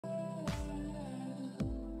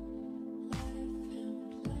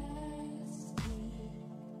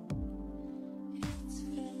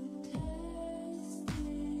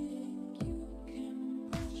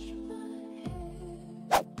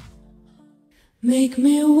Make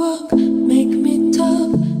me walk, make me talk,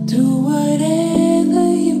 do whatever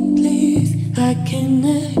you please. I can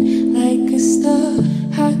act like a star,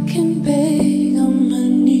 I can beg on my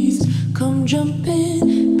knees. Come jump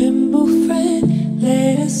in, bimbo friend,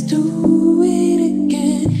 let us do it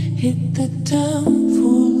again. Hit the town,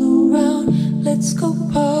 fool around, let's go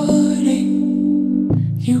party.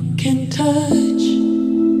 You can touch,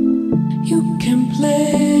 you can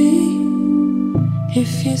play,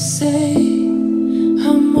 if you say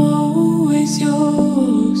I'm always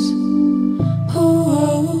yours.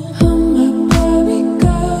 Oh, I'm a Barbie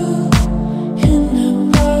girl in a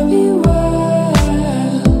Barbie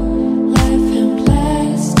world. Life in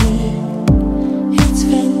plastic, it's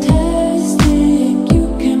fantastic. You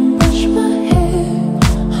can brush my hair,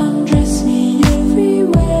 undress me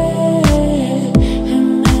everywhere.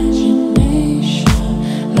 Imagination,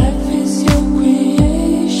 life is your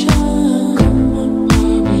creation. Come on,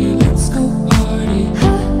 Barbie, let's go party.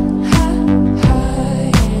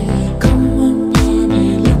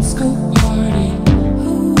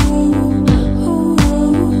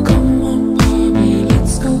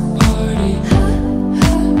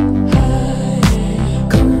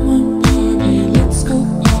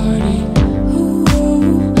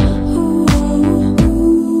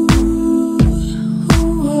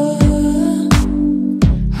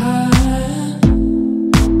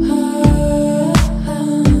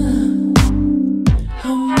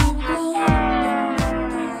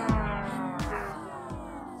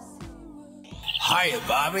 Hiya,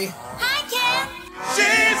 Barbie. Hi, Ken.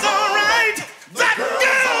 She's alright. That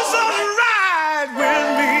girl's alright with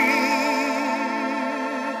me.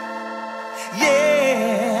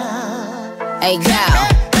 Yeah. Hey, girl,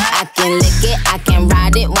 I can lick it, I can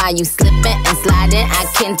ride it while you slipping and sliding. I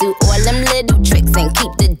can do all them little tricks and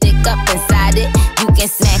keep the dick up inside it. You can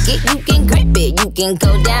smack it, you can grip it, you can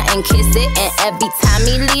go down and kiss it. And every time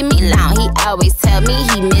he leave me alone, he always tell me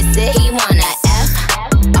he miss it. He wanna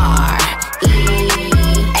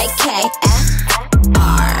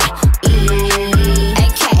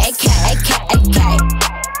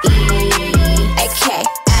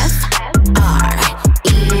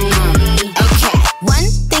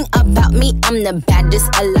I'm the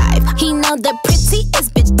baddest alive. He know the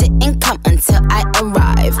prettiest bitch didn't come until I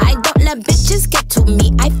arrive. I don't let bitches get to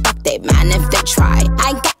me, I fuck they man if they try.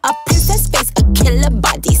 I got a princess face, a killer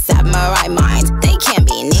body, samurai mind. They can't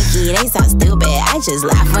be Nikki, they so stupid, I just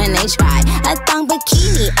laugh when they try. A thong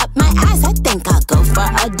bikini up my ass, I think I'll go for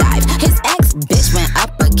a dive. His ex bitch went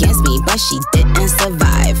up against me, but she didn't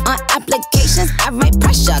survive. On applications I write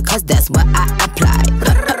pressure, cause that's what I apply.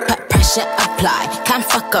 Pressure apply, can't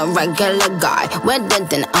fuck a regular guy. Wetter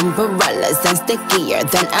than umbrellas and stickier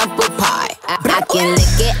than apple pie. I can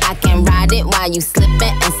lick it, I can ride it while you slipping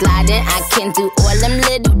and sliding. I can do all them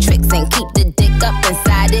little tricks and keep the dick up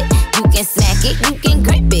inside it. You can smack it, you can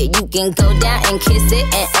grip it, you can go down and kiss it.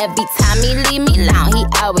 And every time he leave me alone, he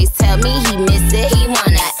always tell me he miss it. He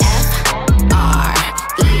wanna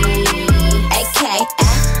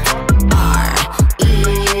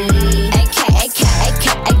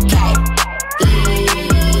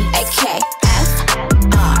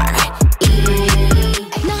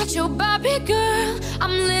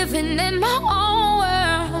in my own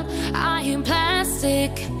world. I am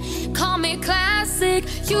plastic, call me classic.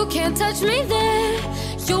 You can't touch me there,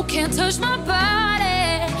 you can't touch my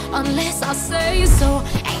body unless I say so.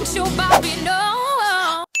 Ain't your Barbie, no.